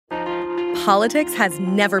Politics has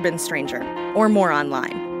never been stranger or more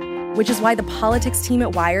online, which is why the politics team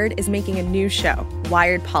at Wired is making a new show,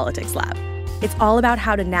 Wired Politics Lab. It's all about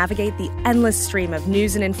how to navigate the endless stream of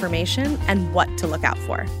news and information and what to look out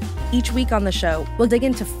for. Each week on the show, we'll dig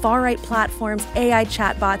into far-right platforms, AI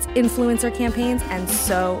chatbots, influencer campaigns, and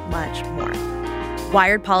so much more.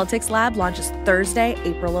 Wired Politics Lab launches Thursday,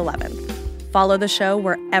 April 11th. Follow the show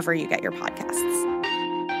wherever you get your podcasts.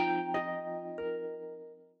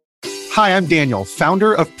 Hi, I'm Daniel,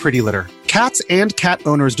 founder of Pretty Litter. Cats and cat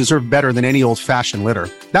owners deserve better than any old-fashioned litter.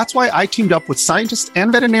 That's why I teamed up with scientists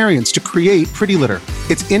and veterinarians to create Pretty Litter.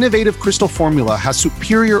 Its innovative crystal formula has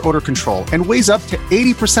superior odor control and weighs up to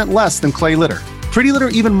 80% less than clay litter. Pretty Litter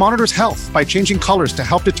even monitors health by changing colors to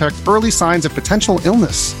help detect early signs of potential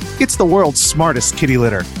illness. It's the world's smartest kitty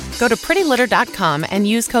litter. Go to prettylitter.com and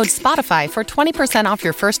use code SPOTIFY for 20% off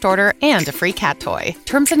your first order and a free cat toy.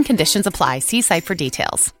 Terms and conditions apply. See site for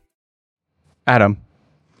details. Adam.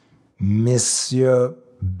 Monsieur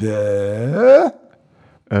Be.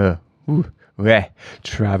 Ouais.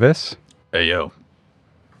 Travis. Hey, yo.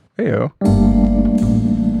 Hey, yo.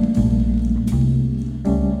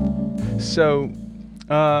 So,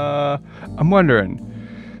 I'm wondering,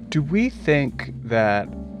 do we think that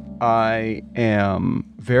I am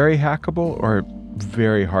very hackable or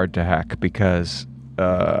very hard to hack because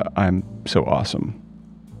I'm so awesome?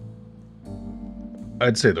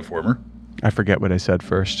 I'd say the former. I forget what I said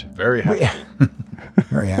first. Very hackable.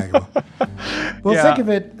 Very hackable. Well, Yeah.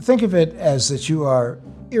 think of it as that you are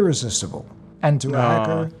irresistible. And to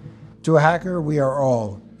a hacker, we are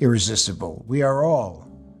all irresistible. We are all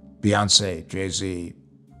Beyonce, Jay-Z,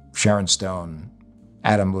 Sharon Stone,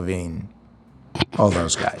 Adam Levine, all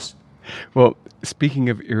those guys. Well, speaking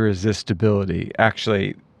of irresistibility,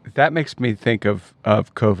 actually, that makes me think of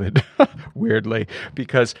COVID, weirdly,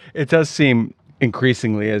 because it does seem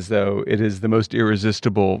increasingly as though it is the most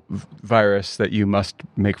irresistible virus that you must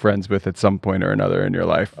make friends with at some point or another in your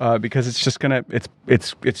life, because it's just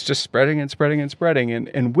it's just spreading and spreading and spreading.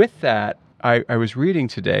 And with that, I was reading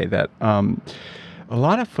today that a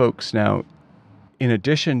lot of folks now, in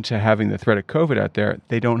addition to having the threat of COVID out there,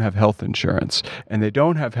 they don't have health insurance. And they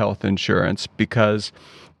don't have health insurance because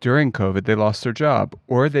during COVID, they lost their job,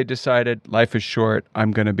 or they decided life is short, I'm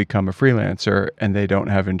going to become a freelancer, and they don't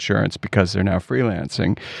have insurance because they're now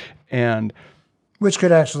freelancing. And which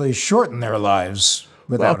could actually shorten their lives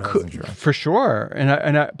without health insurance. For sure.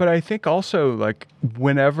 But I think also, like,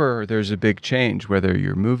 whenever there's a big change, whether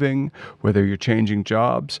you're moving, whether you're changing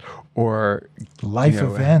jobs, or a life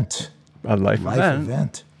event,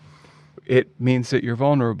 it means that you're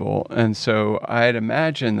vulnerable. And so I'd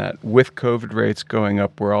imagine that with COVID rates going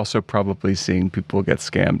up, we're also probably seeing people get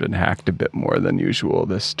scammed and hacked a bit more than usual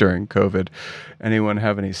during COVID. Anyone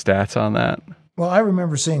have any stats on that? Well, I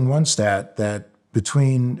remember seeing one stat that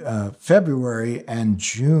between February and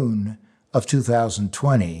June of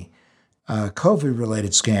 2020,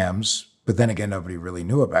 COVID-related scams, but then again, nobody really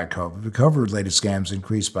knew about COVID, but COVID-related scams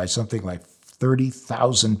increased by something like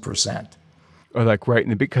 30,000%. Or like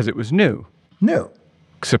because it was new. New.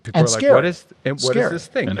 So people and are like, scary. what is this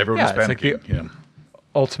thing? And everyone was panicking. It's like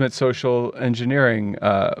ultimate social engineering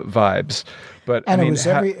vibes. But and it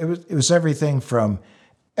was everything from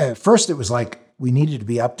first it was like we needed to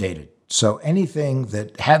be updated. So anything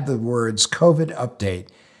that had the words COVID update,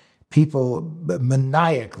 people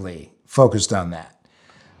maniacally focused on that.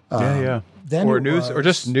 Then or news, or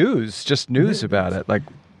just news about it. Like,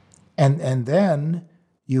 and then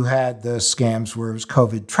you had the scams where it was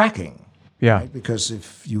COVID tracking. Yeah. Right? Because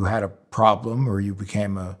if you had a problem or you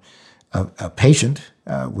became a patient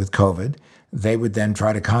with COVID, they would then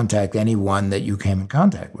try to contact anyone that you came in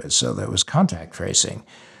contact with. So there was contact tracing.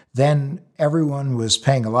 Then everyone was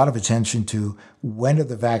paying a lot of attention to when are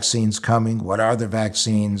the vaccines coming, what are the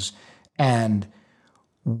vaccines, and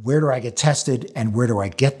where do I get tested and where do I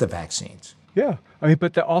get the vaccines? Yeah. I mean,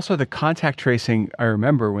 but also the contact tracing, I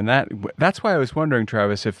remember when that's why I was wondering,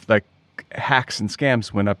 Travis, if like hacks and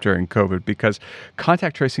scams went up during COVID, because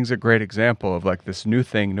contact tracing is a great example of like this new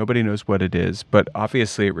thing. Nobody knows what it is, but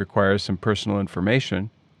obviously it requires some personal information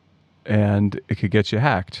and it could get you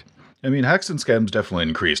hacked. I mean, hacks and scams definitely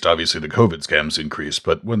increased. Obviously, the COVID scams increased.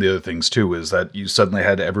 But one of the other things, too, is that you suddenly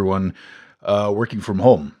had everyone working from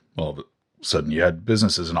home. All of a sudden, you had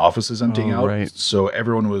businesses and offices emptying out. Right. So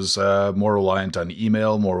everyone was more reliant on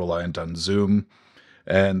email, more reliant on Zoom.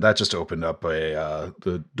 And that just opened up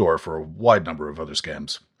the door for a wide number of other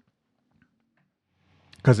scams.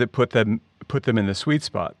 Because it put them in the sweet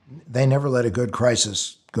spot. They never let a good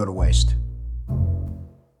crisis go to waste.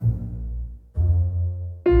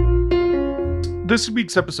 This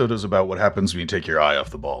week's episode is about what happens when you take your eye off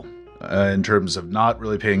the ball. in terms of not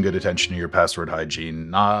really paying good attention to your password hygiene,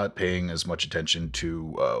 not paying as much attention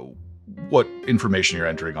to what information you're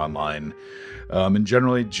entering online, and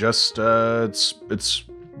generally just it's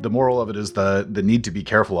the moral of it is the need to be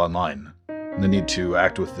careful online, and the need to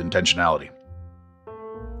act with intentionality.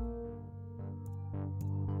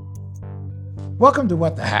 Welcome to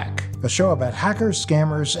What the Hack, a show about hackers,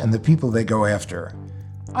 scammers, and the people they go after.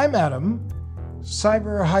 I'm Adam,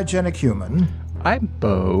 cyber hygienic human. I'm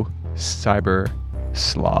Bo, cyber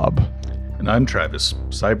slob. And I'm Travis,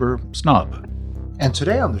 cyber snob. And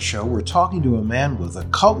today on the show, we're talking to a man with a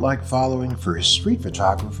cult-like following for his street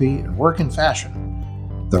photography and work in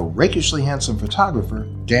fashion, the rakishly handsome photographer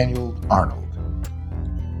Daniel Arnold.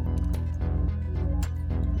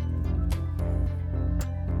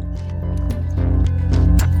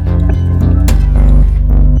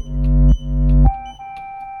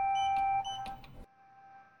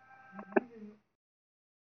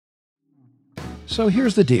 So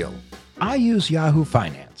here's the deal. I use Yahoo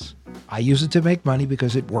Finance. I use it to make money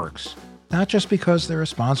because it works, not just because they're a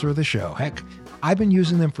sponsor of the show. Heck, I've been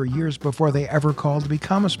using them for years before they ever called to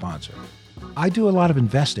become a sponsor. I do a lot of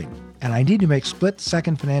investing, and I need to make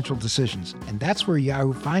split-second financial decisions, and that's where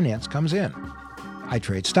Yahoo Finance comes in. I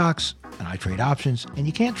trade stocks, and I trade options, and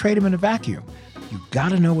you can't trade them in a vacuum. You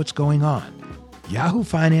gotta know what's going on. Yahoo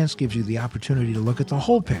Finance gives you the opportunity to look at the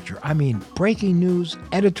whole picture. I mean, breaking news,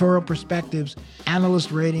 editorial perspectives,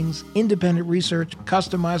 analyst ratings, independent research,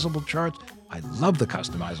 customizable charts. I love the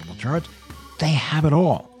customizable charts. They have it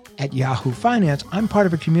all. At Yahoo Finance, I'm part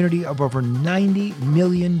of a community of over 90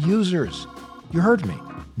 million users. You heard me.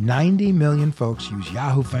 90 million folks use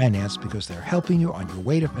Yahoo Finance because they're helping you on your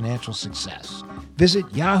way to financial success. Visit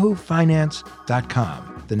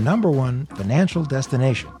yahoofinance.com, the #1 financial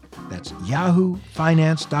destination. That's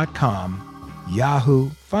yahoofinance.com,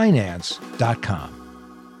 yahoofinance.com.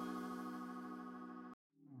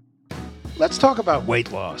 Let's talk about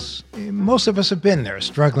weight loss. Most of us have been there,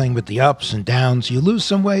 struggling with the ups and downs. You lose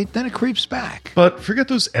some weight, then it creeps back. But forget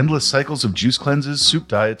those endless cycles of juice cleanses, soup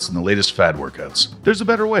diets, and the latest fad workouts. There's a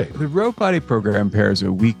better way. The Rogue Body program pairs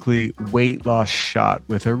a weekly weight loss shot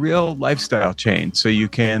with a real lifestyle change so you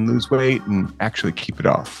can lose weight and actually keep it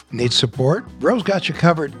off. Need support? Ro's got you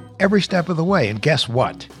covered every step of the way, and guess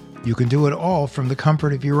what? You can do it all from the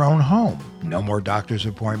comfort of your own home. No more doctor's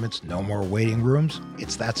appointments, no more waiting rooms.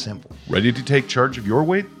 It's that simple. Ready to take charge of your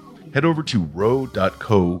weight? Head over to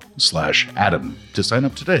ro.co/Adam to sign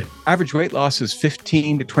up today. Average weight loss is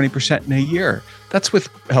 15 to 20% in a year. That's with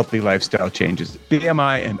healthy lifestyle changes.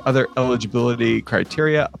 BMI and other eligibility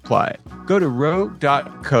criteria apply. Go to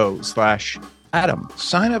ro.co/Adam.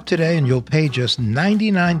 Sign up today and you'll pay just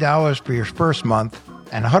 $99 for your first month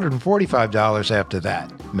and $145 after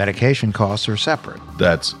that. Medication costs are separate.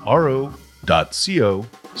 That's ro.co/ADAM.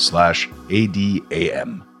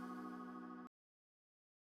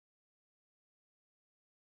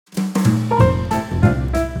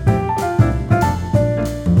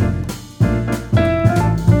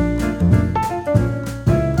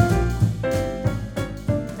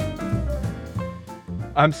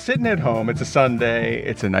 I'm sitting at home. It's a Sunday.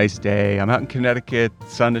 It's a nice day. I'm out in Connecticut. The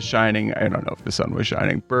sun is shining. I don't know if the sun was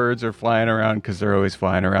shining. Birds are flying around because they're always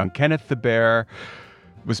flying around. Kenneth the bear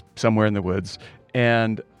was somewhere in the woods.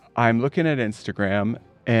 And I'm looking at Instagram,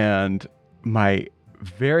 and my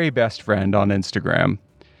very best friend on Instagram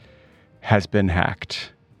has been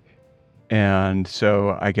hacked. And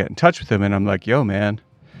so I get in touch with him, and I'm like, yo, man.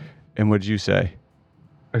 And what did you say?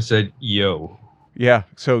 I said, yo. Yeah,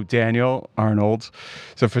 so Daniel Arnold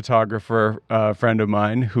is a photographer, friend of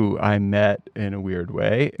mine who I met in a weird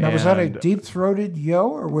way. Now, was that a deep-throated yo,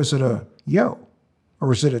 or was it a yo? Or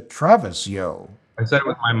was it a Travis yo? I said it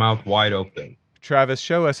with my mouth wide open. Travis,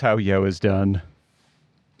 show us how yo is done.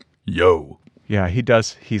 Yo. Yeah, he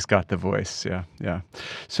does. He's got the voice. Yeah.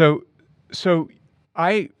 So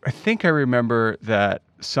I think I remember that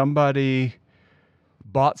somebody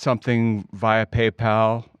bought something via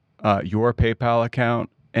PayPal, your PayPal account,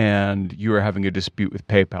 and you were having a dispute with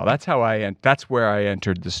PayPal. That's where I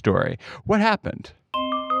entered the story. What happened?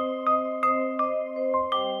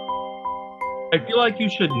 I feel like you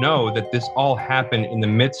should know that this all happened in the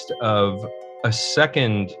midst of a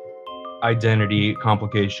second identity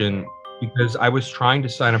complication because I was trying to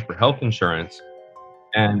sign up for health insurance,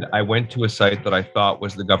 and I went to a site that I thought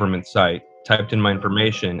was the government site, typed in my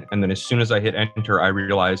information, and then as soon as I hit enter, I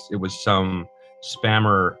realized it was some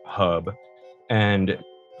spammer hub. And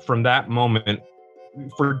from that moment,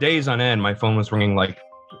 for days on end, my phone was ringing like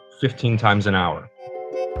 15 times an hour.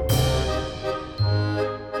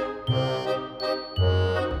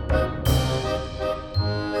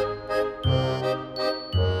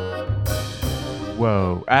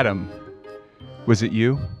 Whoa, Adam, was it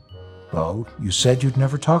you? Bo, you said you'd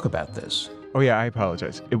never talk about this. Oh yeah, I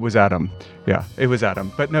apologize. It was Adam. Yeah, it was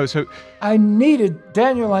Adam. But no, so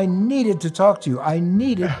Daniel, I needed to talk to you. I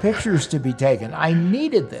needed pictures to be taken. I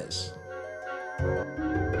needed this.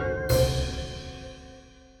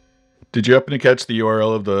 Did you happen to catch the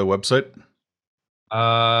URL of the website?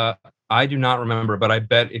 I do not remember, but I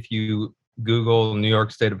bet if you Google New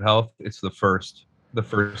York State of Health, it's the first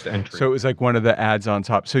entry. So it was like one of the ads on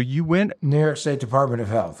top. So you went New York State Department of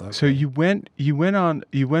Health. Okay. So you went on.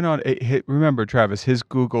 Remember, Travis, his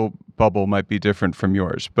Google bubble might be different from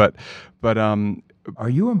yours, but Are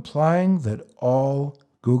you implying that all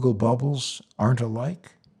Google bubbles aren't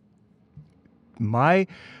alike?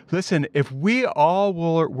 Listen, if we all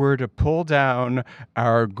were to pull down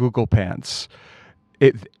our Google pants,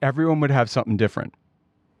 everyone would have something different.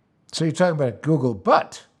 So you're talking about Google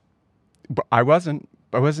butt? But I wasn't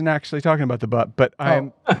actually talking about the butt, but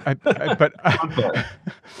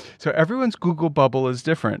so everyone's Google bubble is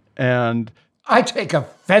different, and I take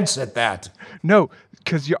offense at that. No,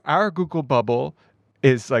 because our Google bubble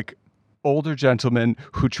is like older gentlemen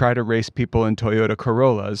who try to race people in Toyota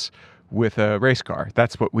Corollas with a race car.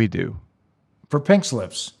 That's what we do. For pink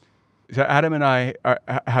slips. So Adam and I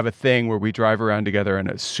have a thing where we drive around together in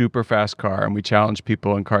a super fast car, and we challenge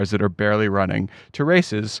people in cars that are barely running to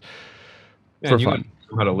races. For fun.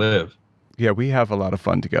 How to live. Yeah, we have a lot of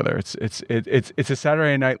fun together. It's a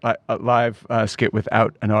Saturday Night Live skit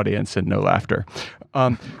without an audience and no laughter.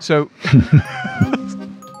 So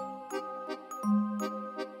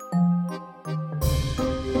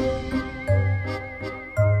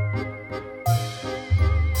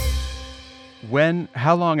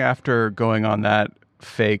how long after going on that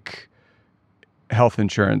fake health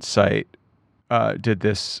insurance site did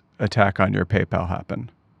this attack on your PayPal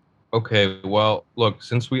happen? Okay, well, look,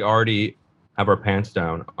 since we already have our pants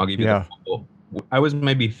down, I'll give you the full. I was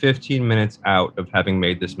maybe 15 minutes out of having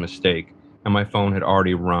made this mistake, and my phone had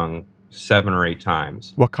already rung 7 or 8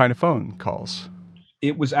 times. What kind of phone calls?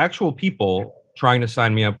 It was actual people trying to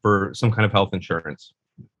sign me up for some kind of health insurance.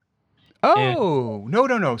 Oh,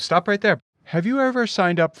 no. Stop right there. Have you ever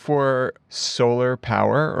signed up for solar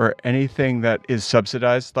power or anything that is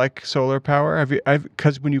subsidized like solar power?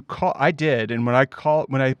 Because when you call, I did, and when I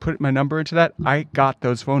put my number into that, I got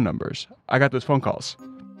those phone numbers. I got those phone calls.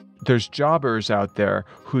 There's jobbers out there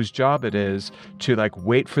whose job it is to like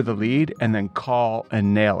wait for the lead and then call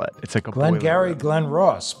and nail it. It's like a Glengarry Glen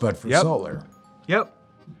Ross, but for solar. Yep.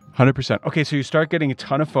 100%. Okay, so you start getting a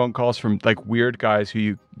ton of phone calls from like weird guys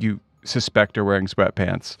who you suspect are wearing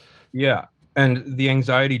sweatpants. Yeah. And the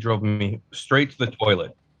anxiety drove me straight to the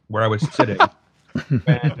toilet where I was sitting.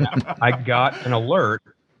 And I got an alert.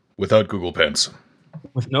 Without Google Pants.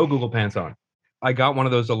 With no Google Pants on. I got one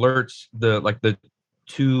of those alerts, the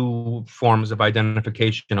 2 forms of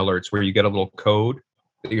identification alerts where you get a little code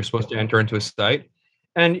that you're supposed to enter into a site.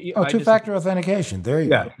 And 2-factor authentication. There you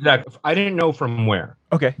go. Yeah, exactly. I didn't know from where.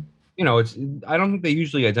 Okay. I don't think they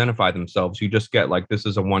usually identify themselves. You just get like, this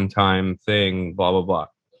is a one-time thing, blah, blah, blah.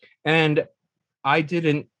 And I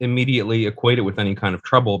didn't immediately equate it with any kind of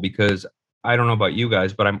trouble because I don't know about you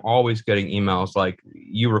guys, but I'm always getting emails like,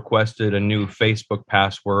 you requested a new Facebook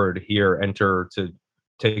password here, enter to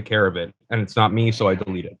take care of it. And it's not me, so I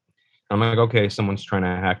delete it. I'm like, okay, someone's trying to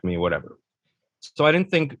hack me, whatever. So I didn't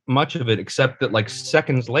think much of it, except that like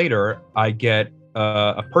seconds later, I get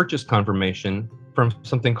a purchase confirmation from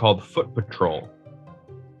something called Foot Patrol,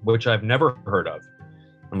 which I've never heard of.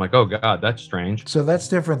 I'm like, oh God, that's strange. So that's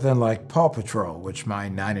different than like Paw Patrol, which my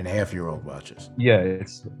 9.5-year-old watches. Yeah,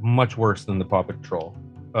 it's much worse than the Paw Patrol,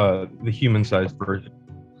 the human-sized version.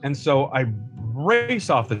 And so I race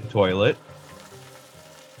off the toilet.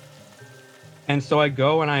 And so I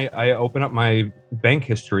go and I open up my bank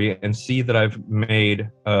history and see that I've made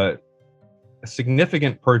a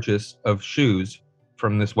significant purchase of shoes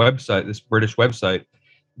from this website, this British website,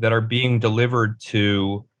 that are being delivered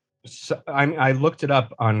to. So I looked it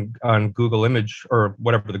up on Google Image or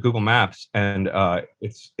whatever, the Google Maps, and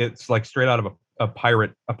it's like straight out of a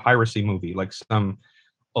piracy movie, like some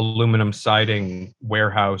aluminum siding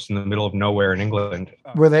warehouse in the middle of nowhere in England.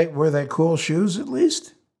 Were they cool shoes at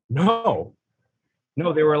least? No,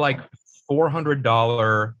 they were like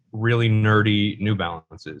 $400 really nerdy New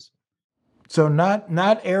Balances. So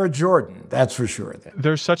not Air Jordan, that's for sure. Then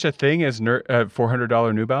there's such a thing as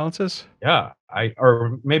 $400 New Balances. Yeah,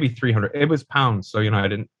 or maybe 300. It was pounds, so I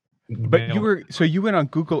didn't. But you went on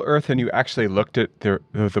Google Earth and you actually looked at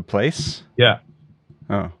the place. Yeah.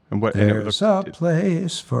 Oh, and what? There's a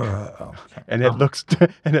place for. Okay. And it looked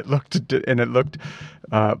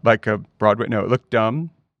like a Broadway. No, it looked dumb.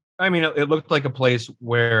 I mean, it looked like a place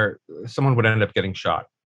where someone would end up getting shot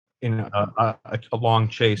in a long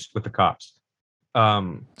chase with the cops.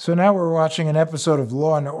 So now we're watching an episode of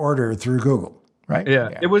Law and Order through Google, right? Yeah.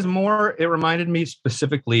 It was more, it reminded me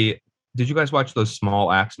specifically, did you guys watch those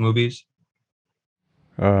Small Axe movies?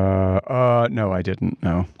 No, I didn't.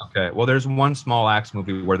 No. Okay. Well, there's one Small Axe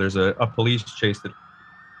movie where there's a police chase that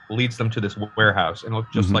leads them to this warehouse, and it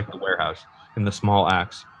looks just like the warehouse in the Small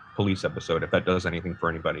Axe police episode, if that does anything for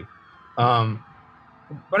anybody. But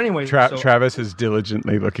anyway, Travis is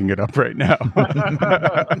diligently looking it up right now.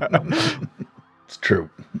 It's true.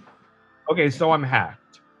 Okay, so I'm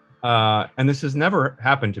hacked, and this has never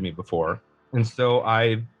happened to me before, and so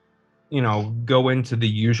I, go into the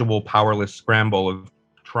usual powerless scramble of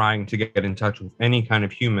trying to get in touch with any kind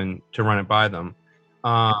of human to run it by them,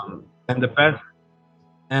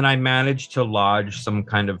 and I managed to lodge some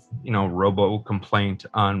kind of robo complaint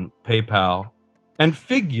on PayPal, and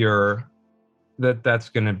figure that that's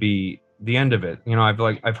going to be the end of it.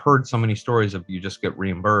 I've heard so many stories of you just get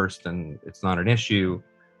reimbursed and it's not an issue.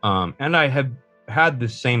 And I have had the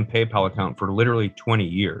same PayPal account for literally 20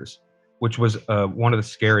 years, which was one of the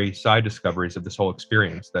scary side discoveries of this whole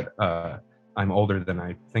experience, that I'm older than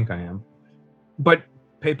I think I am. But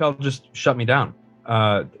PayPal just shut me down.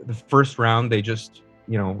 The first round, they just,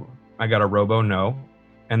 I got a robo no.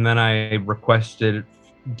 And then I requested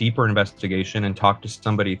deeper investigation and talked to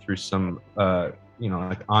somebody through some,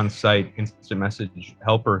 like on-site instant message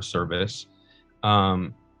helper service.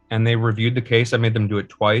 And they reviewed the case. I made them do it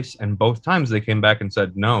twice. And both times they came back and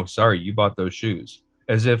said, no, sorry, you bought those shoes.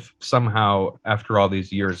 As if somehow, after all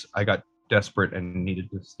these years, I got desperate and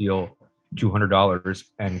needed to steal $200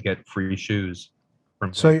 and get free shoes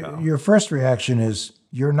from PayPal. So your first reaction is,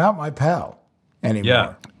 you're not my pal anymore.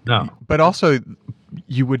 Yeah, no. But also,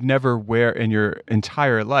 you would never wear, in your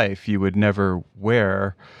entire life, you would never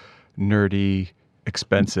wear nerdy,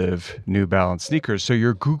 expensive New Balance sneakers. So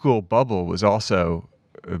your Google bubble was also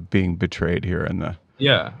being betrayed here in the...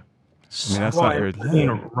 Yeah. I mean, that's not your...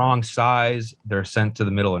 wrong size. They're sent to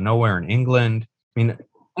the middle of nowhere in England. I mean,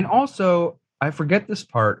 and also, I forget this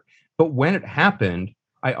part, but when it happened,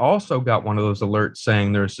 I also got one of those alerts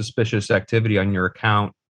saying there's suspicious activity on your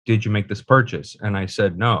account. Did you make this purchase? And I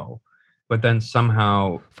said no. But then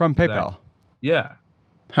somehow... From PayPal? Yeah.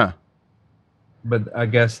 Huh. But I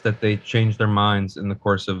guess that they changed their minds in the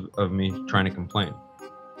course of me trying to complain.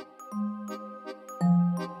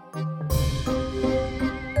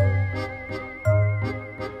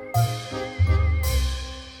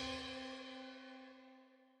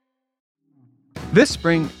 This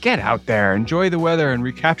spring, get out there, enjoy the weather, and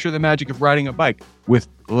recapture the magic of riding a bike with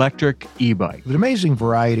electric e-bike. With an amazing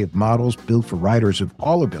variety of models built for riders of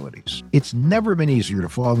all abilities, it's never been easier to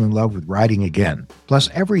fall in love with riding again. Plus,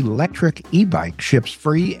 every electric e-bike ships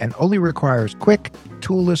free and only requires quick,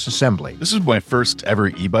 toolless assembly. This is my first ever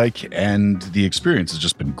e-bike, and the experience has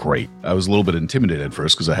just been great. I was a little bit intimidated at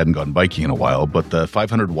first because I hadn't gone biking in a while, but the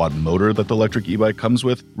 500-watt motor that the electric e-bike comes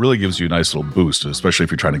with really gives you a nice little boost, especially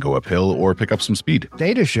if you're trying to go uphill or pick up some speed.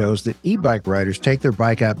 Data shows that e-bike riders take their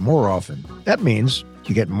bike out more often. That means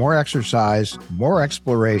you get more exercise, more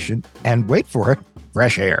exploration, and wait for it,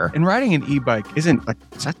 fresh air. And riding an e-bike it's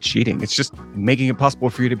not cheating. It's just making it possible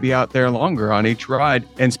for you to be out there longer on each ride.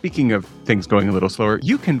 And speaking of things going a little slower,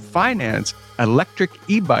 you can finance electric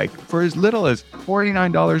e-bike for as little as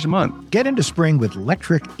 $49 a month. Get into spring with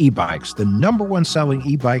electric e-bikes, the #1 selling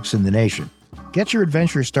e-bikes in the nation. Get your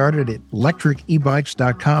adventure started at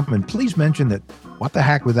electricebikes.com, and please mention that What the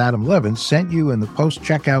Hack with Adam Levin sent you in the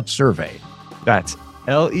post-checkout survey. That's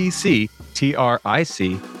LECTRIC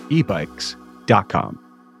ebikes.com.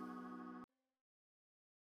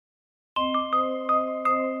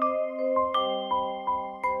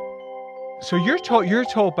 So you're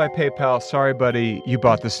told by PayPal, sorry buddy, you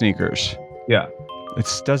bought the sneakers. Yeah.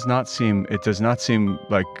 It does not seem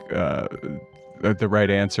like the right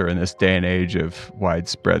answer in this day and age of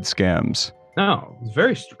widespread scams. No,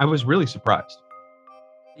 I was really surprised.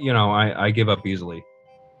 I give up easily.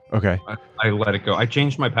 Okay. I let it go. I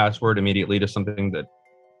changed my password immediately to something that,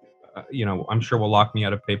 I'm sure will lock me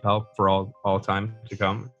out of PayPal for all time to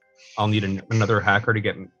come. I'll need another hacker to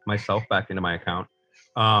get myself back into my account.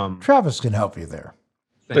 Travis can help you there.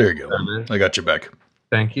 There you go. Travis. I got you back.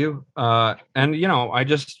 Thank you. And I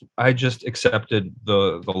just accepted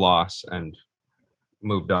the loss and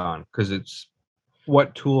moved on, because it's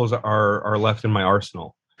what tools are left in my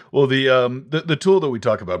arsenal. Well, the tool that we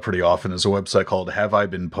talk about pretty often is a website called Have I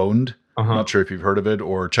Been Pwned? I'm not sure if you've heard of it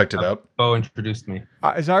or checked it out. Bo introduced me.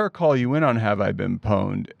 As I recall, you went on Have I Been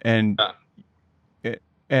Pwned, and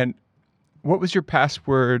what was your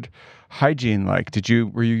password? hygiene like?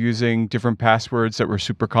 Were you using different passwords that were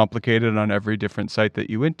super complicated on every different site that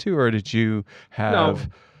you went to, or did you have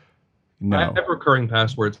no? I have recurring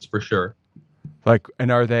passwords for sure. Like,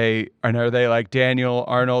 and are they like Daniel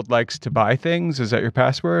Arnold likes to buy things? Is that your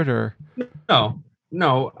password, or? No.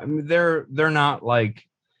 I mean, they're not like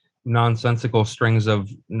nonsensical strings of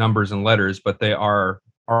numbers and letters, but they are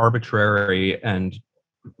arbitrary and,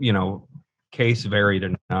 case varied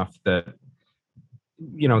enough that,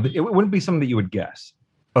 it wouldn't be something that you would guess.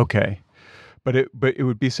 Okay. But it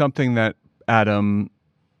would be something that, Adam,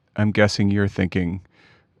 I'm guessing you're thinking,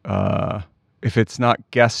 if it's not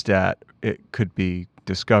guessed at, it could be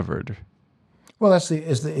discovered. Well, that's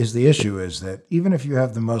the issue is that even if you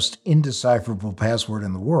have the most indecipherable password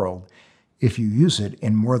in the world, if you use it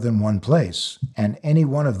in more than one place and any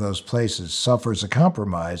one of those places suffers a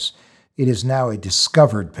compromise, it is now a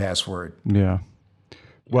discovered password. Yeah.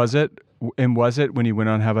 Was it when you went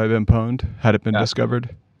on Have I Been Pwned? Had it been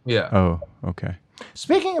discovered? Yeah. Oh, okay.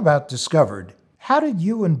 Speaking about discovered, how did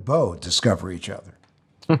you and Bo discover each other?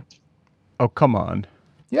 Oh, come on.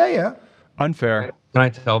 Yeah. Unfair. Can I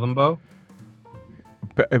tell them, Bo?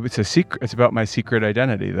 But it's a secret. It's about my secret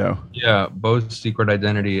identity, though. Yeah, Bo's secret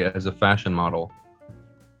identity as a fashion model.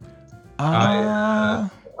 I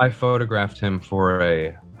photographed him for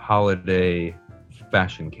a holiday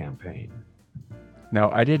fashion campaign. Now,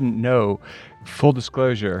 I didn't know, full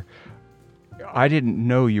disclosure, I didn't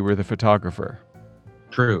know you were the photographer.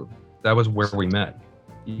 True. That was where we met.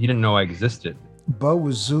 You didn't know I existed. Bo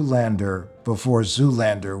was Zoolander before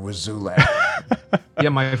Zoolander was Zoolander. Yeah,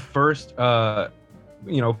 my first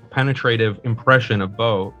penetrative impression of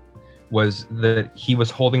Bo was that he was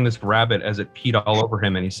holding this rabbit as it peed all over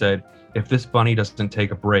him, and he said, if this bunny doesn't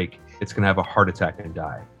take a break, it's going to have a heart attack and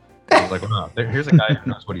die. I was like, wow, here's a guy who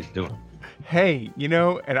knows what he's doing. Hey,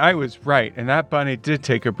 and I was right, and that bunny did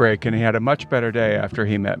take a break, and he had a much better day after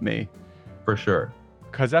he met me. For sure.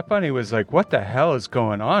 Because that bunny was like, what the hell is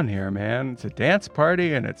going on here, man? It's a dance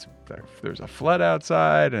party, and there's a flood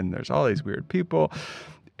outside, and there's all these weird people.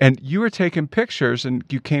 And you were taking pictures, and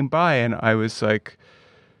you came by, and I was like,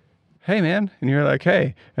 hey, man. And you're like,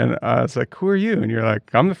 hey. And I was like, who are you? And you're like,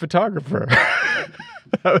 I'm the photographer.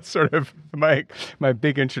 That was sort of my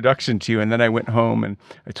big introduction to you. And then I went home, and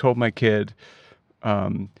I told my kid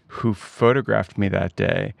who photographed me that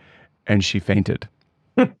day, and she fainted.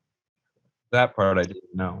 That part I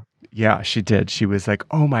didn't know. Yeah, she did. She was like,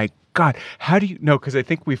 oh, my God, how do you know? Because I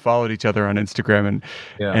think we followed each other on Instagram,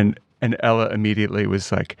 and Ella immediately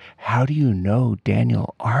was like, how do you know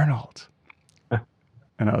Daniel Arnold?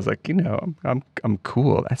 And I was like, I'm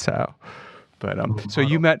cool. That's how. But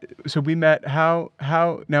we met how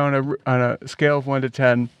now on a scale of 1 to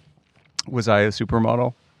 10, was I a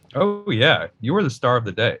supermodel? Oh yeah, you were the star of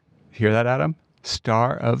the day. Hear that, Adam?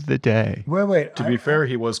 Star of the day. Wait. To be fair,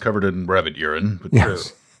 he was covered in rabbit urine. But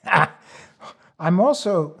yes. I'm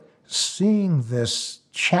also seeing this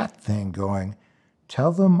chat thing going,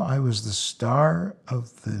 tell them I was the star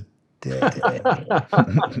of the day.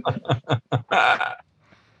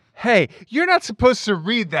 Hey, you're not supposed to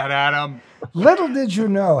read that, Adam. Little did you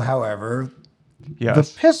know, however, yes,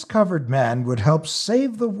 the piss-covered man would help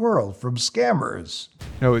save the world from scammers.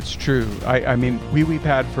 No, it's true. I mean, wee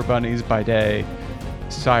pad for bunnies by day,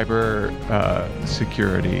 cyber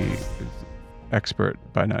security expert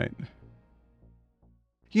by night.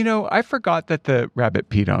 I forgot that the rabbit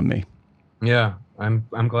peed on me. Yeah,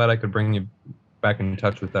 I'm glad I could bring you back in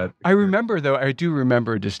touch with that. I do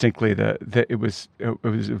remember distinctly that it was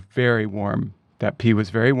very warm. That pee was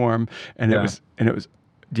very warm, and it was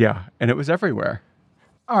everywhere.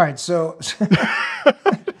 All right, so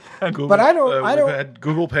Google, but I don't. We've had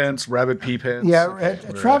Google pants, rabbit pee pants. Yeah,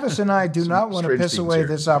 Travis and I do not want to piss away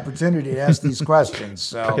this opportunity to ask these questions.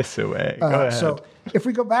 So piss away. Go ahead. So if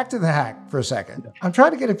we go back to the hack for a second, I'm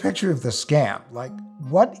trying to get a picture of the scam. Like,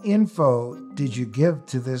 what info did you give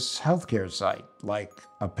to this healthcare site? Like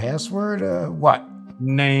a password? What?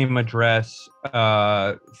 Name, address,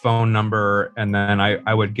 phone number, and then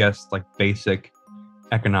I would guess like basic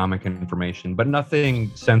economic information, but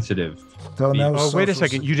nothing sensitive. So no wait a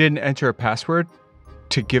second. You didn't enter a password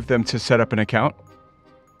to give them to set up an account?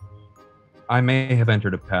 I may have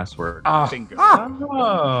entered a password. Bingo.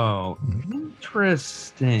 Oh,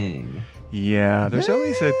 interesting. Yeah, there's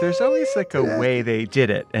always like a way they did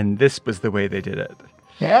it, and this was the way they did it.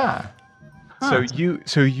 Yeah. Huh.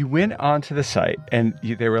 So you went onto the site, and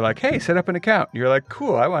they were like, "Hey, set up an account." You're like,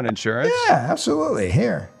 "Cool, I want insurance." Yeah, absolutely.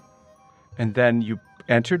 Here. And then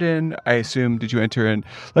entered in, I assume, did you enter in,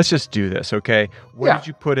 let's just do this, okay? What did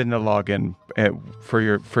you put in the login for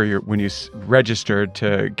your when you registered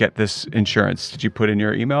to get this insurance? Did you put in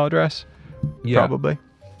your email address? Yeah. Probably.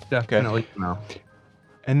 Definitely no.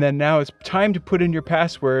 And then now it's time to put in your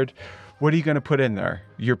password. What are you going to put in there?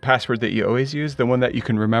 Your password that you always use, the one that you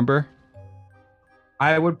can remember?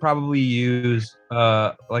 I would probably use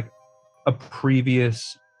like a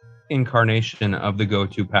previous incarnation of the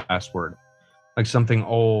go-to password, like something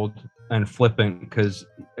old and flippant, because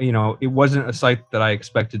it wasn't a site that I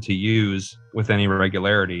expected to use with any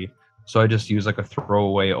regularity. So I just use like a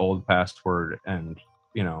throwaway old password, and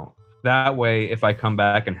that way, if I come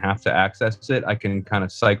back and have to access it, I can kind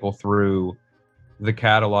of cycle through the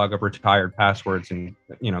catalog of retired passwords and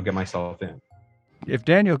get myself in. If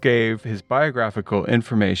Daniel gave his biographical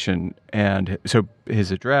information and so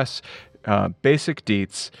his address, basic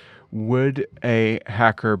deets, would a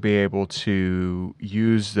hacker be able to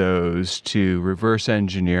use those to reverse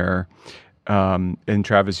engineer? And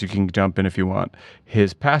Travis, you can jump in if you want.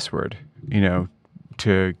 His password,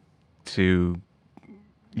 to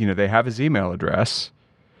they have his email address.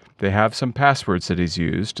 They have some passwords that he's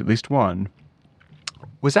used, at least one.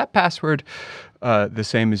 Was that password the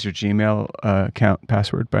same as your Gmail account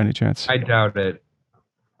password by any chance? I doubt it.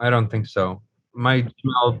 I don't think so. My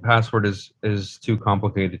Gmail password is too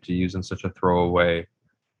complicated to use in such a throwaway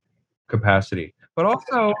capacity. But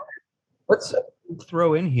also, let's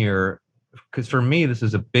throw in here, because for me, this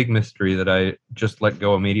is a big mystery that I just let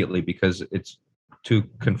go immediately because it's too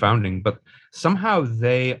confounding. But somehow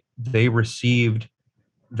they received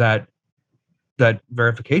that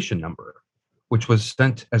verification number, which was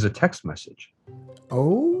sent as a text message.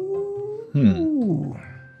 Oh,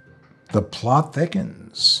 the plot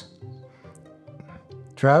thickens.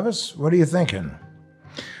 Travis, what are you thinking?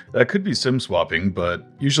 That could be SIM swapping, but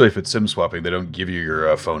usually if it's SIM swapping, they don't give you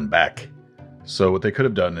your phone back. So what they could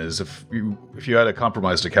have done is if you had a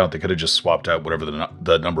compromised account, they could have just swapped out whatever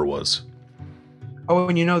the number was. Oh,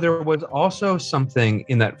 and there was also something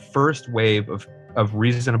in that first wave of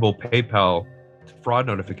reasonable PayPal fraud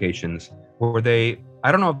notifications where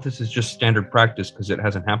I don't know if this is just standard practice because it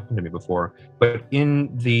hasn't happened to me before, but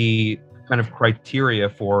in the kind of criteria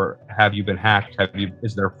for have you been hacked,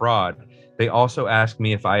 is there fraud, they also asked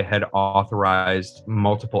me if I had authorized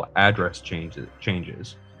multiple address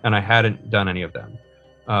changes, and I hadn't done any of them.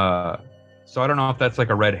 So I don't know if that's like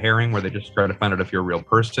a red herring where they just try to find out if you're a real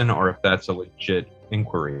person or if that's a legit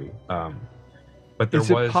inquiry. But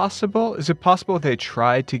Is it possible they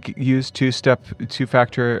tried to use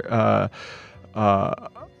two-factor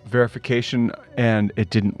verification and it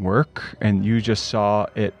didn't work, and you just saw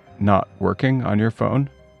it not working on your phone?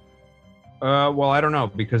 Well, I don't know,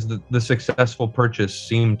 because the successful purchase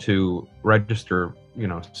seemed to register,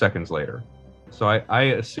 seconds later. So I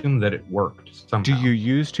assume that it worked somehow. Do you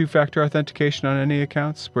use two-factor authentication on any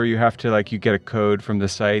accounts where you have to, you get a code from the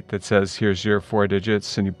site that says, here's your 4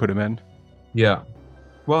 digits, and you put them in? Yeah.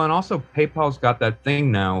 Well, and also PayPal's got that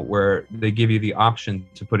thing now where they give you the option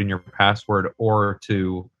to put in your password or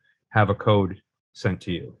to have a code sent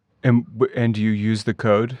to you. And do you use the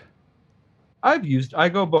code? I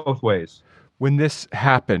go both ways. When this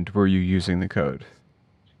happened, were you using the code?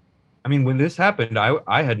 I mean, when this happened,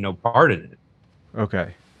 I had no part in it.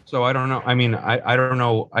 Okay. So I don't know. I mean, I don't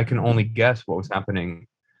know. I can only guess what was happening.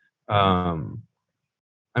 I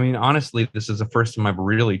mean, honestly, this is the first time I've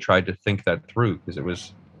really tried to think that through because it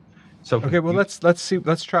was so. Okay, well, let's see.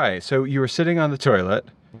 Let's try. So you were sitting on the toilet.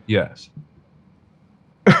 Yes.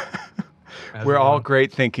 Where all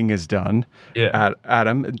great thinking is done. Yeah.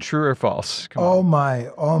 Adam, true or false? Come all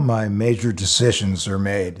on. my major decisions are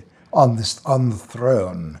made on the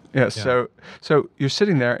throne. Yeah. So you're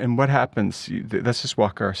sitting there, and what happens? Let's just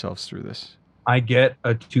walk ourselves through this. I get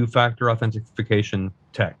a two-factor authentication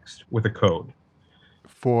text with a code.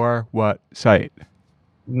 For what site?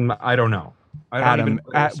 I don't know.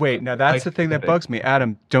 Wait, now that's the thing that bugs me.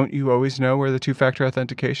 Adam, don't you always know where the two-factor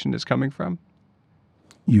authentication is coming from?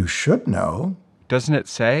 You should know. Doesn't it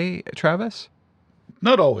say, Travis?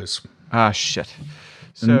 Not always. Ah, shit.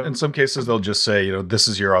 So, in some cases, they'll just say, this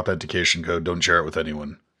is your authentication code. Don't share it with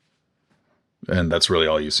anyone. And that's really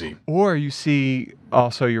all you see. Or you see,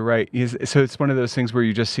 also, you're right. So it's one of those things where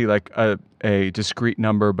you just see like a discrete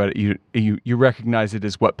number, but you recognize it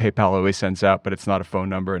as what PayPal always sends out, but it's not a phone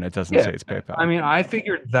number and it doesn't say it's PayPal. I mean, I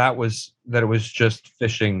figured that it was just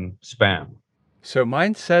phishing spam. So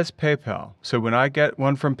mine says PayPal. So when I get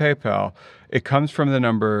one from PayPal, it comes from the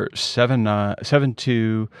number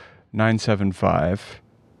 72975.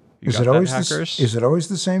 Is it always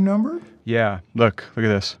the same number? Yeah. Look at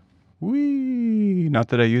this. Wee Not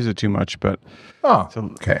that I use it too much, but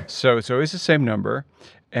okay. So it's always the same number,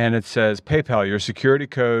 and it says, PayPal, your security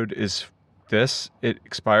code is this. It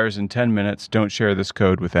expires in 10 minutes. Don't share this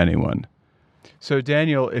code with anyone. So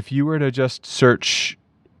Daniel, if you were to just search,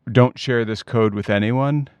 don't share this code with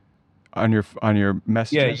anyone on your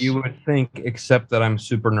messages. Yeah, you would think, except that I'm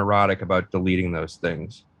super neurotic about deleting those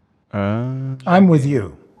things. I'm with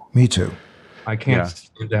you. Me too. I can't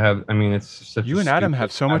seem to have. I mean, it's such. You and Adam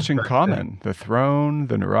have so much in common. The throne,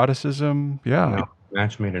 the neuroticism. Yeah. No,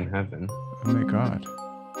 match made in heaven. Oh my God.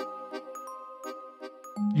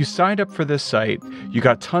 You signed up for this site. You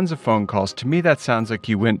got tons of phone calls. To me, that sounds like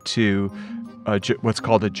you went to what's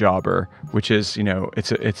called a jobber, which is,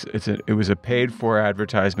 it was a paid for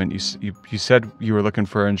advertisement. You said you were looking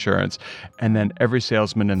for insurance, and then every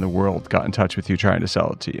salesman in the world got in touch with you trying to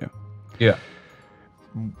sell it to you. Yeah.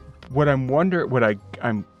 What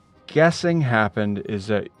I'm guessing happened is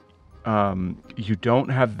that you don't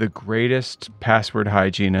have the greatest password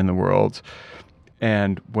hygiene in the world,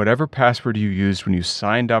 and whatever password you used when you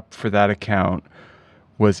signed up for that account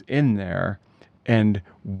was in there, and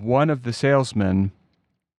one of the salesmen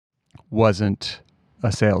wasn't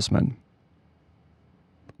a salesman.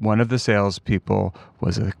 One of the salespeople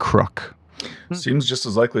was a crook. Seems just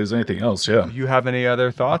as likely as anything else, yeah. Do you have any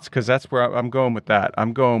other thoughts? Because that's where I'm going with that.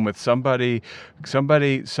 I'm going with some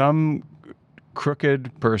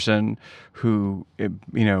crooked person who,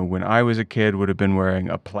 when I was a kid would have been wearing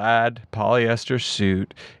a plaid polyester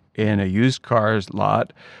suit in a used cars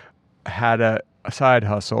lot, had a side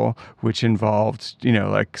hustle, which involved,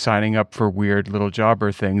 like signing up for weird little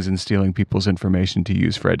jobber things and stealing people's information to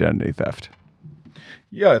use for identity theft.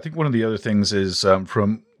 Yeah, I think one of the other things is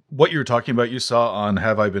from what you were talking about, you saw on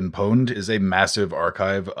Have I Been Pwned is a massive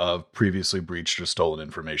archive of previously breached or stolen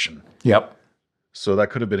information. Yep. So that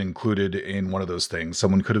could have been included in one of those things.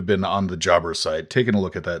 Someone could have been on the jobber site, taken a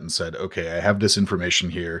look at that and said, okay, I have this information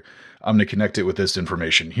here. I'm going to connect it with this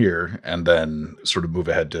information here, and then sort of move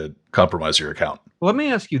ahead to compromise your account. Well, let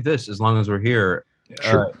me ask you this, as long as we're here.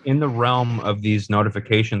 Sure. In the realm of these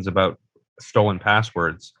notifications about stolen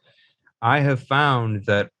passwords, I have found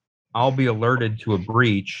that I'll be alerted to a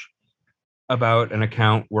breach about an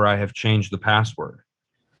account where I have changed the password.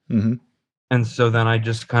 Mm-hmm. And so then I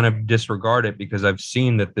just kind of disregard it because I've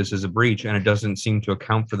seen that this is a breach, and it doesn't seem to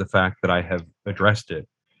account for the fact that I have addressed it,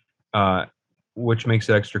 which makes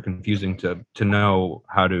it extra confusing to know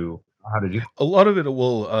how to do. A lot of it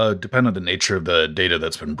will depend on the nature of the data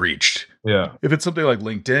that's been breached. Yeah. If it's something like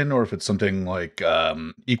LinkedIn, or if it's something like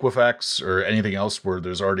Equifax or anything else where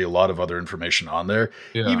there's already a lot of other information on there,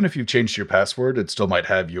 even if you've changed your password, it still might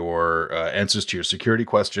have your answers to your security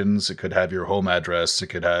questions. It could have your home address. It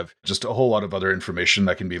could have just a whole lot of other information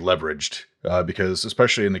that can be leveraged. Because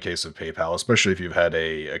especially in the case of PayPal, especially if you've had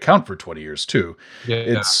a account for 20 years too,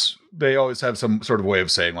 they always have some sort of way of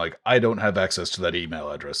saying, like, I don't have access to that email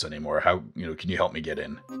address anymore. How, can you help me get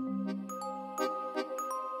in?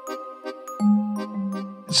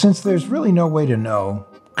 Since there's really no way to know,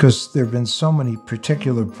 because there have been so many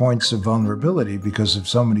particular points of vulnerability because of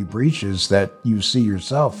so many breaches that you see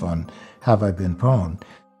yourself on Have I Been Pwned?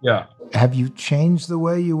 Yeah. Have you changed the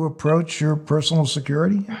way you approach your personal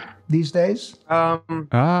security these days?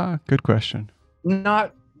 Good question.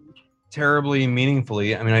 Not terribly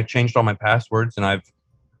meaningfully. I mean, I changed all my passwords, and I've,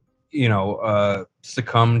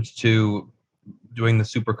 succumbed to doing the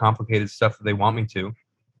super complicated stuff that they want me to.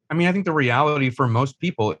 I mean, I think the reality for most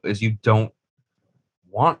people is you don't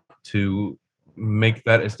want to make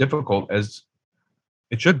that as difficult as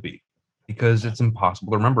it should be, because it's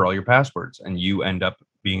impossible to remember all your passwords, and you end up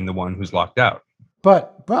being the one who's locked out.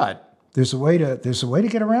 But there's a way to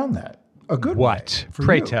get around that. A good what? Way for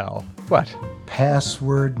Pray you. Tell. What?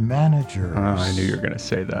 Password managers. Oh, I knew you were going to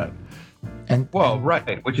say that.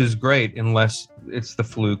 Right, which is great unless it's the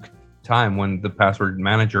fluke time when the password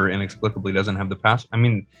manager inexplicably doesn't have the password. I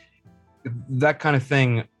mean, that kind of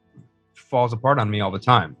thing falls apart on me all the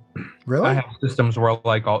time. Really? I have systems where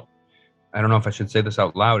I don't know if I should say this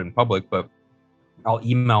out loud in public, but I'll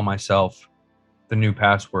email myself the new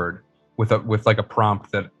password with like a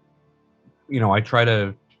prompt that, I try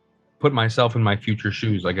to put myself in my future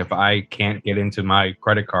shoes. Like, if I can't get into my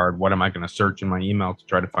credit card, what am I going to search in my email to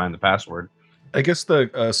try to find the password? I guess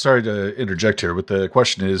sorry to interject here, but the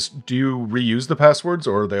question is, do you reuse the passwords,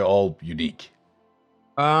 or are they all unique?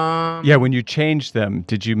 Yeah, when you changed them,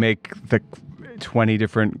 did you make the 20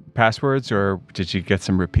 different passwords, or did you get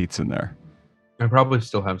some repeats in there? I probably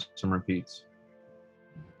still have some repeats.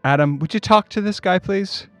 Adam, would you talk to this guy,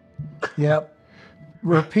 please? Yep.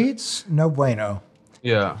 Repeats, no bueno.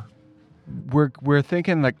 Yeah. we're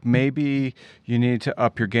thinking like maybe you need to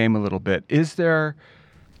up your game a little bit.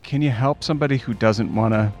 Can you help somebody who doesn't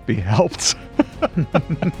want to be helped?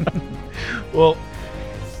 Well,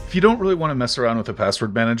 if you don't really want to mess around with a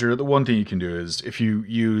password manager, the one thing you can do is if you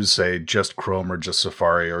use, say, just Chrome or just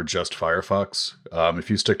Safari or just Firefox, if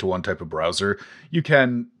you stick to one type of browser, you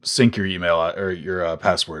can sync your email or your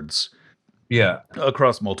passwords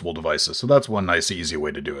across multiple devices. So that's one nice, easy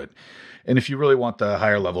way to do it. And if you really want the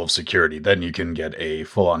higher level of security, then you can get a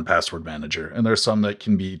full-on password manager. And there's some that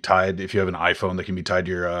can be tied, if you have an iPhone, that can be tied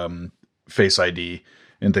to your Face ID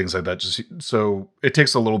and things like that. So it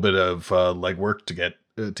takes a little bit of legwork to get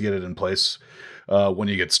it in place when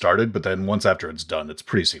you get started. But then once after it's done, it's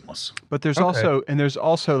pretty seamless. But there's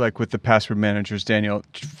also like with the password managers, Daniel,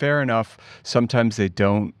 fair enough. Sometimes they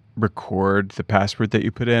don't record the password that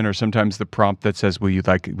you put in, or sometimes the prompt that says, would you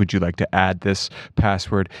like to add this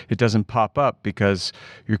password? It doesn't pop up because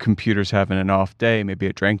your computer's having an off day. Maybe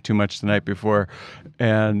it drank too much the night before.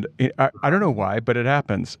 And I don't know why, but it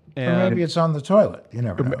happens. And or maybe it's on the toilet. You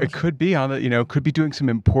never know. It could be could be doing some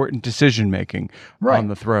important decision making on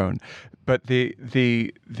the throne. But it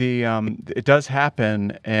does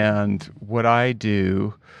happen. And what I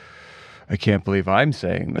do, I can't believe I'm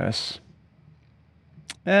saying this.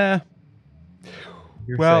 Well,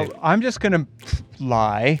 safe. I'm just going to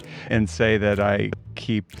lie and say that I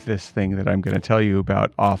keep this thing that I'm going to tell you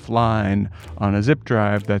about offline on a zip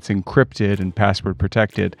drive that's encrypted and password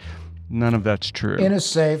protected. None of that's true. In a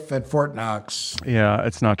safe at Fort Knox. Yeah,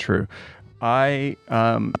 it's not true. I,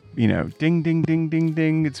 ding, ding, ding, ding,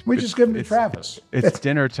 ding. We just give them to Travis. It's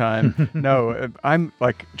dinner time. No, I'm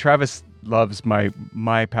like, Travis loves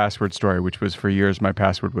my password story, which was for years, my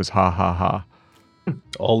password was ha, ha, ha.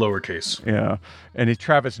 All lowercase. Yeah, and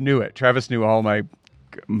Travis knew it. Travis knew all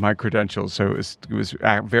my credentials, so it was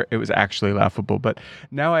actually laughable. But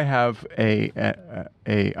now I have a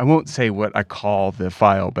I won't say what I call the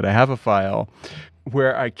file, but I have a file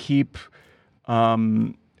where I keep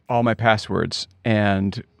all my passwords.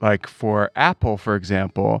 And like for Apple, for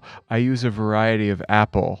example, I use a variety of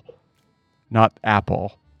Apple, not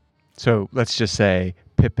Apple. So let's just say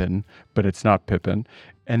Pippin, but it's not Pippin.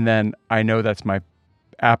 And then I know that's my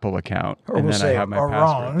Apple account, or and we'll then say I have my Orange.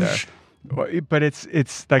 password there. But it's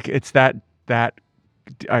that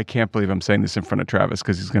I can't believe I'm saying this in front of Travis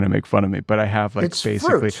because he's going to make fun of me. But I have basically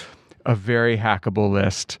fruit. A very hackable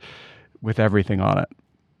list with everything on it.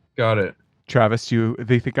 Got it. Travis, do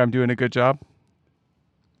you think I'm doing a good job?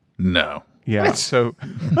 No. Yeah. So,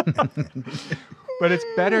 but it's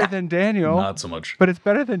better than Daniel. Not so much. But it's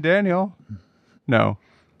better than Daniel. No.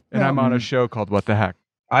 And I'm on a show called What the Heck.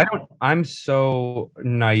 I'm so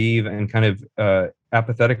naive and kind of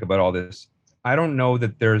apathetic about all this. I don't know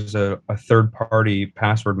that there's a third-party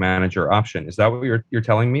password manager option. Is that what you're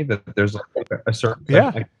telling me? That there's a certain thing?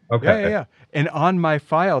 Yeah. Okay. Yeah. And on my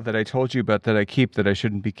file that I told you about that I keep, that I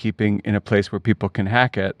shouldn't be keeping in a place where people can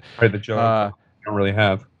hack it. Right, the joke I don't really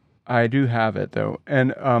have. I do have it though,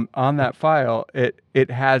 and on that file, it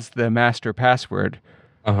has the master password.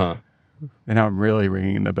 And now I'm really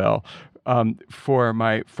ringing the bell for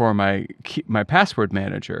my password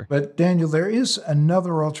manager. But Daniel, there is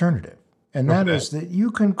another alternative, and that is that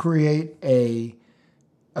you can create a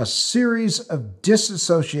series of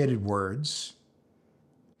disassociated words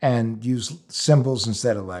and use symbols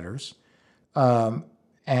instead of letters,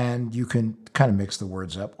 and you can kind of mix the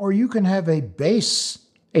words up, or you can have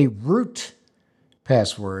a root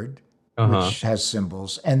password which has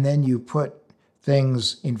symbols, and then you put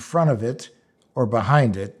things in front of it or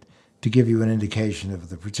behind it to give you an indication of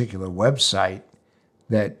the particular website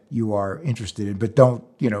that you are interested in, but don't,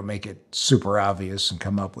 make it super obvious and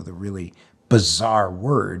come up with a really bizarre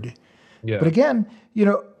word. Yeah. But again,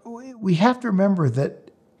 we have to remember that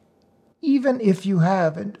even if you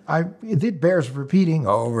have, and it bears repeating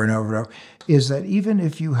over and over and over, is that even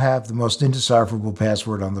if you have the most indecipherable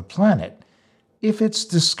password on the planet, if it's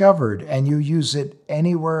discovered and you use it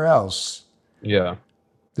anywhere else,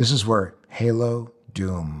 this is where Halo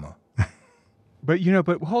Doom. But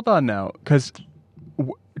hold on now, because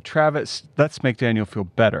Travis, let's make Daniel feel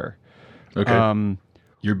better. Okay.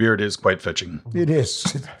 Your beard is quite fetching. It is.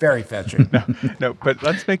 It's very fetching. No, but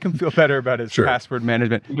let's make him feel better about his password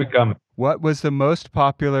management. What was the most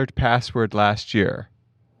popular password last year?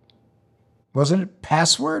 Wasn't it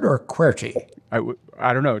password or QWERTY?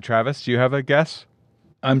 I don't know. Travis, do you have a guess?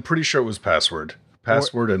 I'm pretty sure it was password.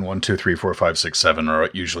 Password and 1, 2, 3, 4, 5, 6, 7 are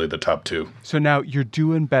usually the top two. So now you're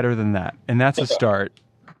doing better than that, and that's a start.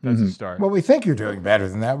 That's a start. Well, we think you're doing better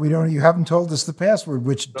than that. You haven't told us the password,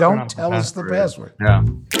 which don't tell us the password. Yeah.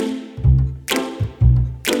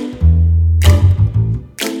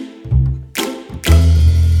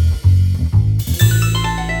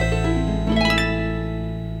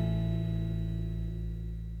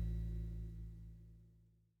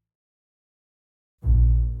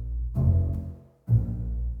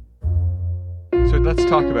 let's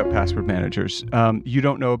talk about password managers. You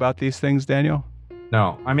don't know about these things, Daniel?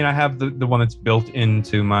 No, I mean, I have the one that's built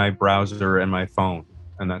into my browser and my phone.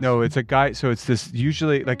 And that's... No, it's a guy. So it's this,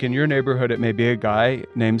 usually like in your neighborhood, it may be a guy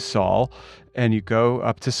named Saul, and you go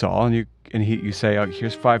up to Saul and you say, oh,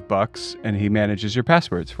 here's $5, and he manages your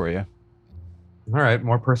passwords for you. All right,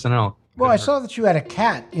 more personnel. Well, I saw that you had a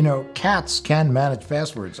cat. You know, cats can manage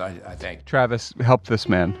passwords, I think. Travis, help this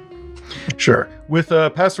man. Sure. With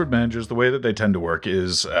password managers, the way that they tend to work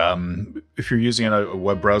is if you're using a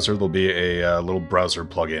web browser, there'll be a little browser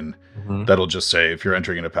plugin that'll just say, if you're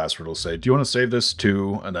entering in a password, it'll say, do you want to save this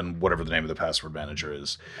to, and then whatever the name of the password manager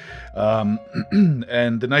is.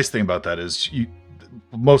 And the nice thing about that is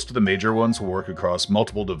most of the major ones will work across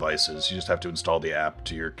multiple devices. You just have to install the app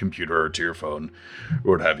to your computer or to your phone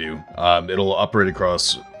or what have you. It'll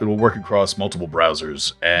work across multiple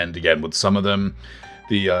browsers. And again, with some of them,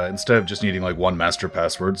 instead of just needing like one master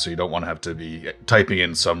password, so you don't want to have to be typing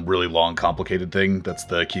in some really long, complicated thing that's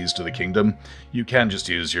the keys to the kingdom, you can just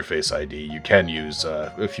use your Face ID. You can use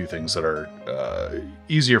a few things that are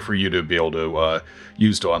easier for you to be able to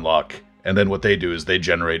use to unlock. And then what they do is they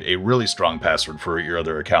generate a really strong password for your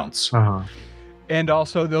other accounts. Uh-huh. And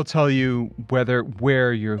also they'll tell you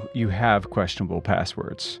where you have questionable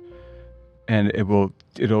passwords, and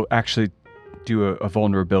it'll actually do a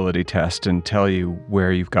vulnerability test and tell you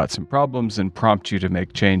where you've got some problems and prompt you to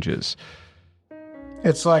make changes.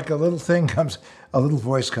 It's like a little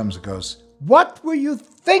voice comes and goes, "What were you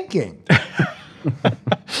thinking?"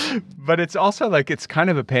 But it's also like, it's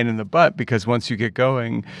kind of a pain in the butt, because once you get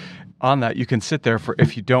going on that, you can sit there for,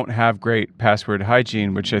 if you don't have great password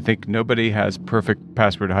hygiene, which I think nobody has perfect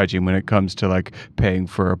password hygiene when it comes to like paying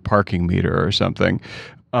for a parking meter or something.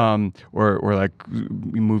 Or like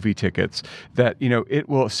movie tickets, that, it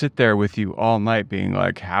will sit there with you all night being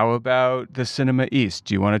like, how about the Cinema East?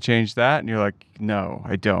 Do you want to change that? And you're like, no,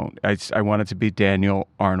 I don't. I want it to be Daniel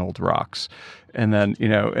Arnold Rocks. And then,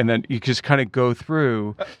 and then you just kind of go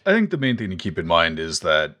through. I think the main thing to keep in mind is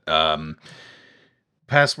that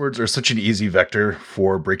passwords are such an easy vector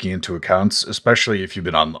for breaking into accounts, especially if you've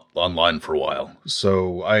been online for a while.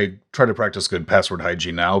 So I try to practice good password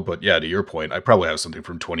hygiene now, but yeah, to your point, I probably have something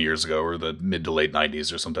from 20 years ago or the mid to late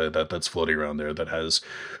 90s or something like that that's floating around there that has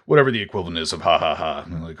whatever the equivalent is of ha ha ha.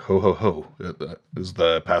 And like ho ho ho is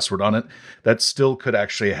the password on it. That still could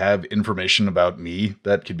actually have information about me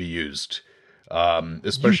that could be used.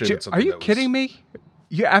 Especially if it's something Are you kidding me?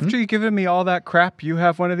 After you've given me all that crap, you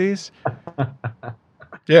have one of these?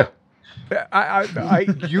 Yeah.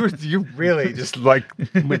 You really just like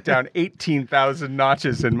went down 18,000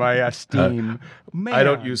 notches in my esteem. Man. I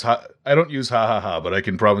don't use ha ha ha, but I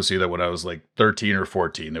can promise you that when I was like 13 or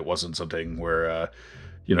 14, it wasn't something where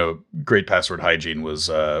great password hygiene was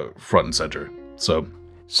front and center. So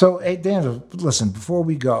hey, Dan, listen, before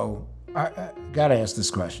we go, I gotta ask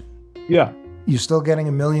this question. Yeah. You still getting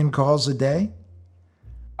 1 million calls a day?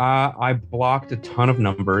 I blocked a ton of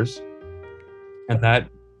numbers, and that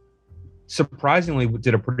surprisingly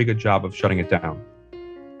did a pretty good job of shutting it down.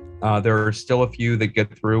 There are still a few that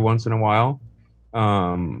get through once in a while,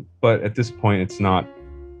 but at this point, it's not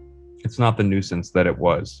the nuisance that it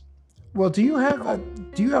was. Well, do you have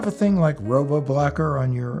a thing like RoboBlocker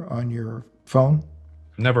on your phone?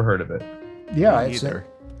 Never heard of it. Yeah,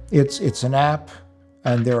 it's an app,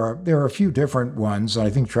 and there are a few different ones. I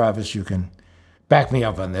think, Travis, you can back me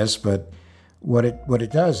up on this, but what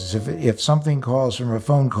it does is if something calls from a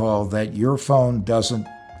phone call that your phone doesn't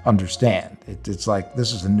understand, it's like,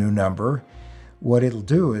 this is a new number. What it'll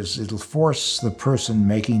do is it'll force the person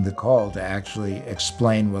making the call to actually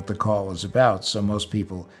explain what the call is about. So most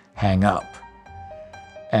people hang up.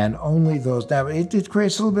 And only those, now it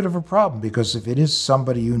creates a little bit of a problem, because if it is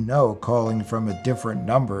somebody calling from a different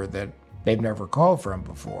number that they've never called from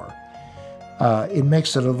before, it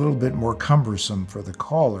makes it a little bit more cumbersome for the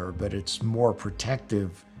caller, but it's more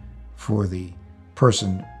protective for the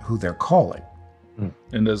person who they're calling.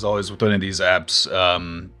 And as always with any of these apps,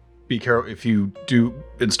 be careful if you do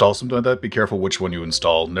install something like that. Be careful which one you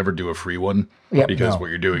install. Never do a free one, because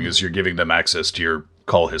what you're doing is you're giving them access to your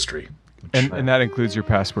call history, and that includes your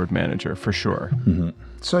password manager for sure. Mm-hmm.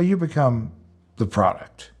 So you become the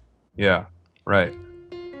product. Yeah. Right.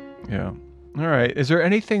 Yeah. All right. Is there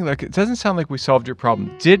anything, like, it doesn't sound like we solved your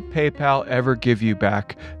problem. Did PayPal ever give you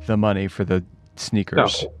back the money for the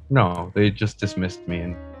sneakers? No, they just dismissed me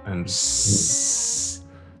and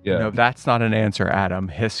yeah. No, that's not an answer, Adam.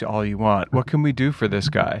 Hiss all you want. What can we do for this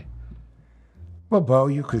guy? Well, Bo,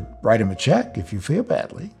 you could write him a check if you feel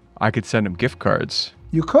badly. I could send him gift cards.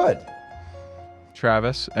 You could.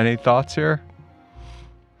 Travis, any thoughts here?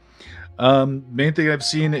 Main thing I've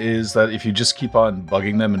seen is that if you just keep on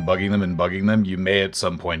bugging them and bugging them and bugging them, you may at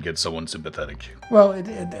some point get someone sympathetic. Well,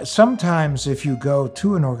 sometimes if you go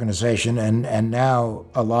to an organization, and now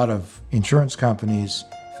a lot of insurance companies,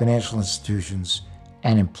 financial institutions,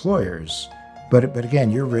 and employers, but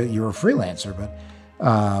again, you're a freelancer, but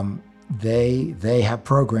they have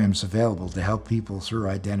programs available to help people through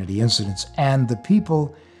identity incidents, and the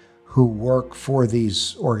people who work for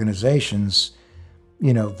these organizations,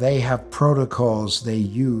 they have protocols they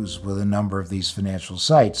use with a number of these financial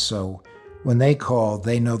sites. So when they call,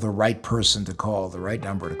 they know the right person to call, the right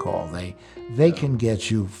number to call. They can get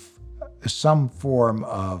you some form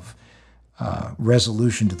of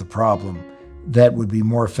resolution to the problem that would be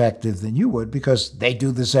more effective than you would, because they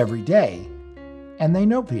do this every day and they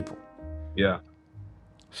know people. Yeah.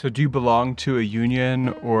 So do you belong to a union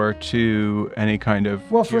or to any kind of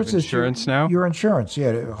for instance, insurance now? Your insurance,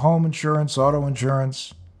 home insurance, auto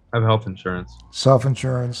insurance. I have health insurance.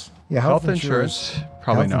 Self-insurance. Yeah, health insurance,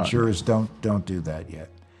 probably not. Health insurers don't do that yet.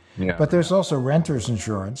 Yeah. But there's also renter's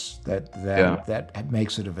insurance that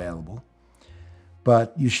makes it available.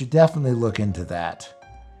 But you should definitely look into that.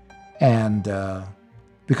 And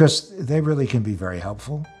because they really can be very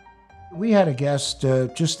helpful. We had a guest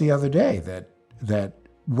just the other day that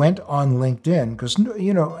went on LinkedIn, because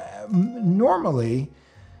normally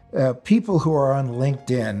people who are on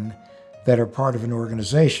LinkedIn that are part of an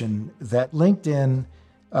organization, that LinkedIn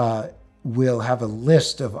will have a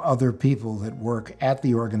list of other people that work at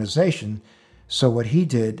the organization. So what he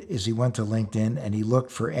did is he went to LinkedIn and he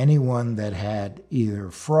looked for anyone that had either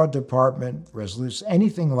fraud department, resolution,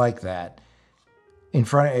 anything like that in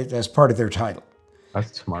front as part of their title.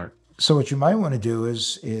 That's smart. So what you might want to do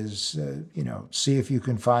is see if you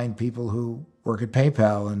can find people who work at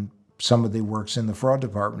PayPal and somebody works in the fraud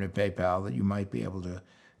department at PayPal that you might be able to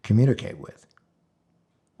communicate with.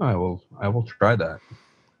 I will try that.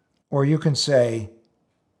 Or you can say,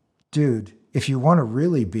 dude, if you want to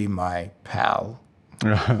really be my pal,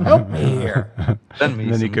 help me here. Then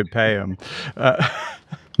you could pay him.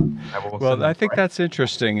 Well, I think that's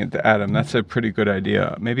interesting, Adam. That's a pretty good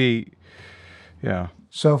idea. Maybe, yeah.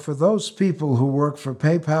 So for those people who work for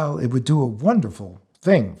PayPal, it would do a wonderful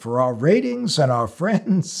thing for our ratings and our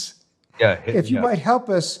friends. Yeah. If you might help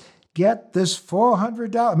us get this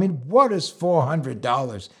 $400. I mean, what is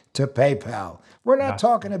 $400 to PayPal? We're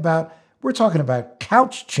talking about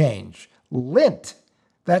couch change, lint.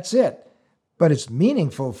 That's it. But it's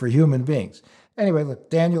meaningful for human beings. Anyway, look,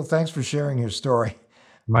 Daniel, thanks for sharing your story.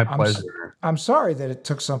 My pleasure. I'm sorry that it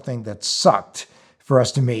took something that sucked for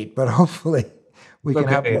us to meet, but hopefully we can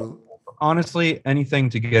help you. Honestly, anything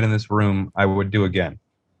to get in this room, I would do again.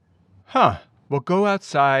 Huh. Well, go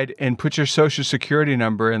outside and put your social security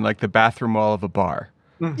number in like the bathroom wall of a bar.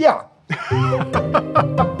 Yeah. It's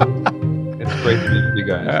great to meet you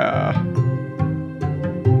guys.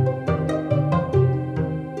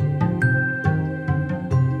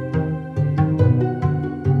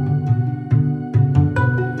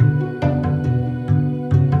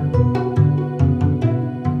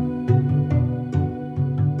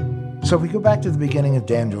 So we go back to the beginning of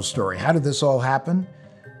Daniel's story. How did this all happen?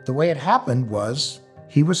 The way it happened was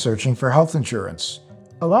he was searching for health insurance.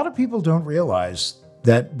 A lot of people don't realize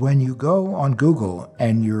that when you go on Google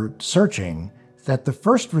and you're searching, that the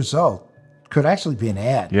first result could actually be an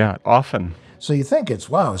ad. Yeah, often. So you think this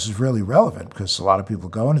is really relevant because a lot of people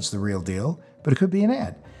go and it's the real deal, but it could be an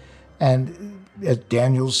ad. And as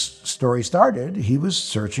Daniel's story started, he was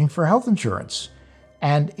searching for health insurance.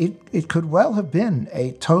 And it could well have been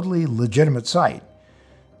a totally legitimate site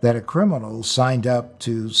that a criminal signed up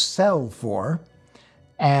to sell for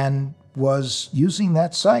and was using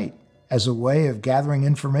that site as a way of gathering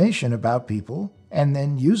information about people and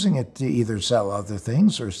then using it to either sell other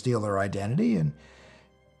things or steal their identity. And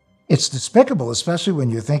it's despicable, especially when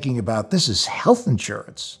you're thinking about this is health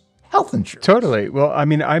insurance. Health insurance. Totally. Well, I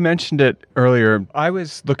mean, I mentioned it earlier. I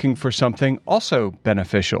was looking for something also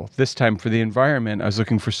beneficial. This time for the environment, I was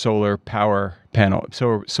looking for solar panels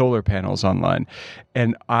online.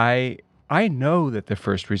 And I know that the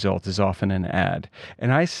first result is often an ad.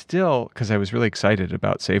 And I still, because I was really excited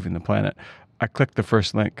about saving the planet, I clicked the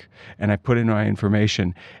first link and I put in my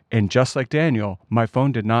information. And just like Daniel, my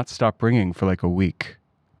phone did not stop ringing for like a week,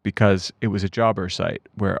 because it was a jobber site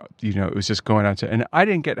where, it was just going on to, and I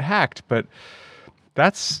didn't get hacked, but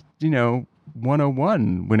that's,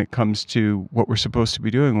 101 when it comes to what we're supposed to be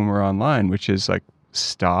doing when we're online, which is like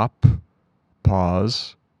stop,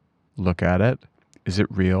 pause, look at it. Is it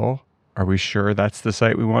real? Are we sure that's the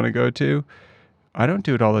site we want to go to? I don't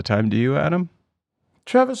do it all the time. Do you, Adam?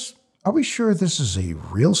 Travis, are we sure this is a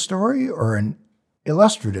real story or an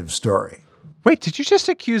illustrative story. Wait, did you just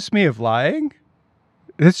accuse me of lying?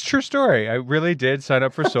 It's a true story. I really did sign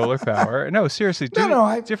up for solar power. No, seriously.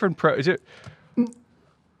 Different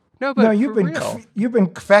No, but no, you've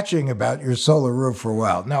been fetching about your solar roof for a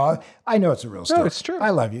while. No, I know it's a real story. No, it's true.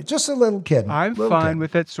 I love you. Just a little kid. I'm fine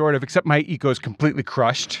with it, sort of, except my ego is completely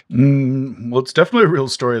crushed. Well, it's definitely a real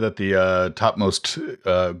story that the topmost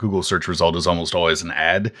Google search result is almost always an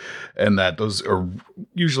ad, and that those are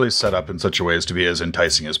usually set up in such a way as to be as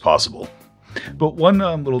enticing as possible. But one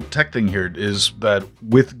little tech thing here is that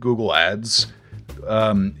with Google Ads,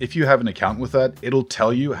 if you have an account with that, it'll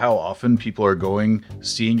tell you how often people are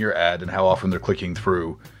seeing your ad and how often they're clicking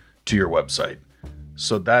through to your website.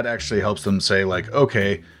 So that actually helps them say, like,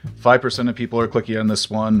 okay, 5% of people are clicking on this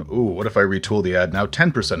one. Ooh, what if I retool the ad? Now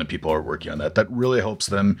 10% of people are working on that. That really helps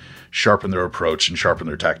them sharpen their approach and sharpen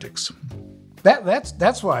their tactics.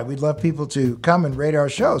 That's why we'd love people to come and rate our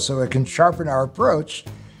show so it can sharpen our approach.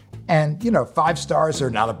 And, 5 stars are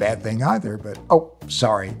not a bad thing either, but,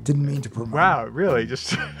 sorry, didn't mean to promote. Wow, really?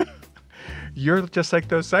 Just you're just like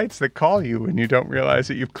those sites that call you and you don't realize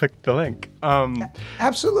that you've clicked the link.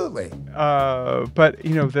 Absolutely. But,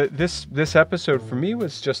 this episode for me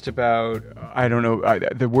was just about, I don't know,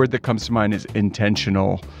 the word that comes to mind is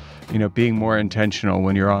intentional. Being more intentional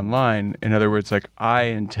when you're online. In other words, like, I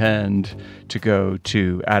intend to go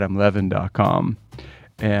to adamlevin.com.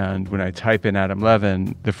 And when I type in Adam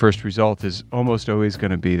Levin, the first result is almost always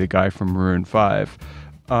going to be the guy from Maroon 5.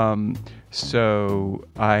 So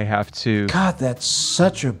I have to... God, that's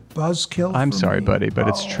such a buzzkill. I'm sorry, buddy, but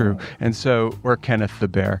it's true. And so, or Kenneth the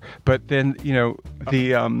Bear. But then,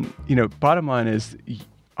 bottom line is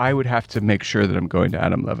I would have to make sure that I'm going to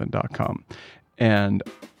adamlevin.com. And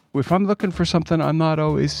if I'm looking for something, I'm not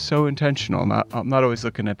always so intentional. I'm not always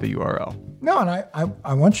looking at the URL. No, and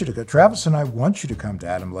I want you to go. Travis and I want you to come to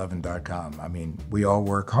adamlevin.com. I mean, we all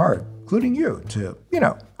work hard, including you, to,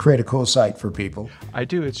 create a cool site for people. I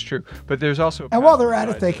do, it's true. But there's also... And while they're at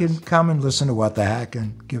it, they can come and listen to What the Heck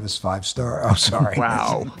and give us 5 stars. Oh, sorry.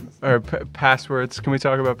 Wow. Or passwords. Can we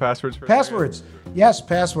talk about passwords for Passwords. Yes,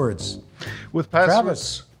 passwords. With passwords...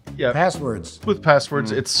 Travis. Yeah. Passwords. With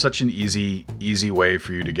passwords, it's such an easy way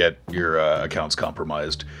for you to get your accounts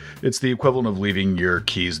compromised. It's the equivalent of leaving your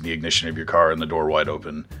keys in the ignition of your car and the door wide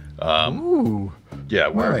open. Ooh. Yeah,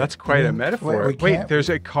 Right. That's quite a metaphor. Wait, there's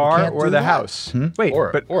a car or the house. Wait,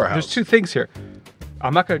 or but a house. There's 2 things here.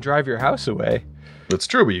 I'm not going to drive your house away. That's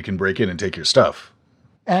true, but you can break in and take your stuff.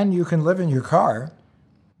 And you can live in your car.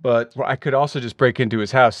 But I could also just break into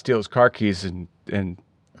his house, steal his car keys, and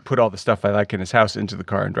put all the stuff I like in his house into the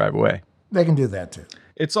car and drive away. They can do that too.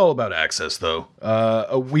 it's all about access, though.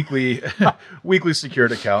 A weekly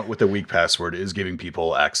secured account with a weak password is giving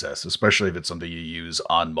people access, especially if it's something you use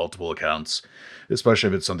on multiple accounts, especially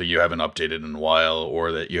if it's something you haven't updated in a while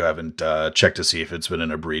or that you haven't checked to see if it's been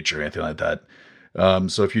in a breach or anything like that.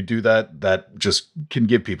 So if you do that, that just can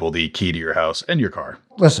give people the key to your house and your car.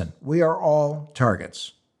 Listen, we are all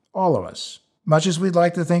targets, all of us. Much as we'd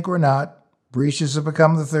like to think we're not, breaches have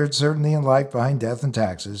become the third certainty in life behind death and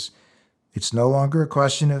taxes. It's no longer a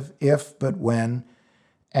question of if, but when.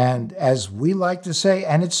 And as we like to say,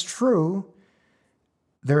 and it's true,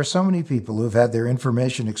 there are so many people who've had their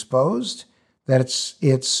information exposed that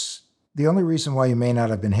it's the only reason why you may not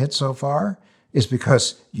have been hit so far is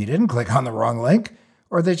because you didn't click on the wrong link,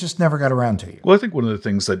 or they just never got around to you. Well, I think one of the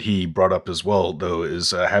things that he brought up as well, though,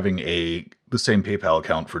 is having the same PayPal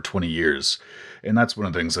account for 20 years. And that's one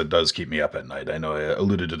of the things that does keep me up at night. I know I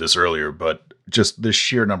alluded to this earlier, but just the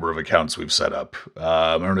sheer number of accounts we've set up.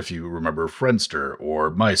 I don't know if you remember Friendster or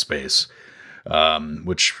MySpace,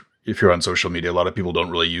 which if you're on social media, a lot of people don't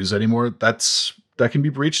really use anymore. That can be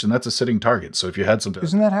breached, and that's a sitting target. So if you had something,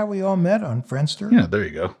 isn't that how we all met, on Friendster? Yeah, there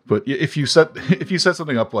you go. But if you set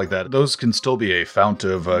something up like that, those can still be a fount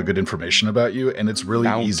of good information about you, and it's really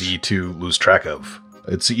easy to lose track of.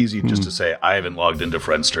 It's easy just to say, I haven't logged into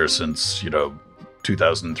Friendster since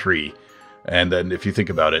 2003, and then if you think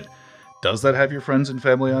about it, does that have your friends and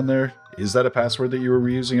family on there? Is that a password that you were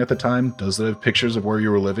reusing at the time? Does that have pictures of where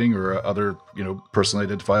you were living or other personally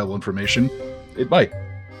identifiable information? It might.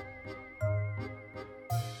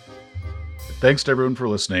 Thanks to everyone for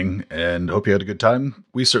listening, and hope you had a good time.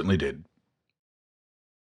 We certainly did.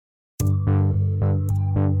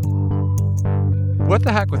 What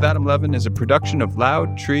the Heck with Adam Levin is a production of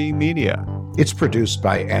Loud Tree Media. It's produced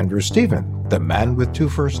by Andrew Stephen, the man with two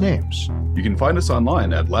first names. You can find us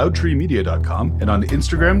online at loudtreemedia.com and on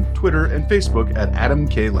Instagram, Twitter, and Facebook at Adam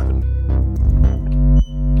K. Levin.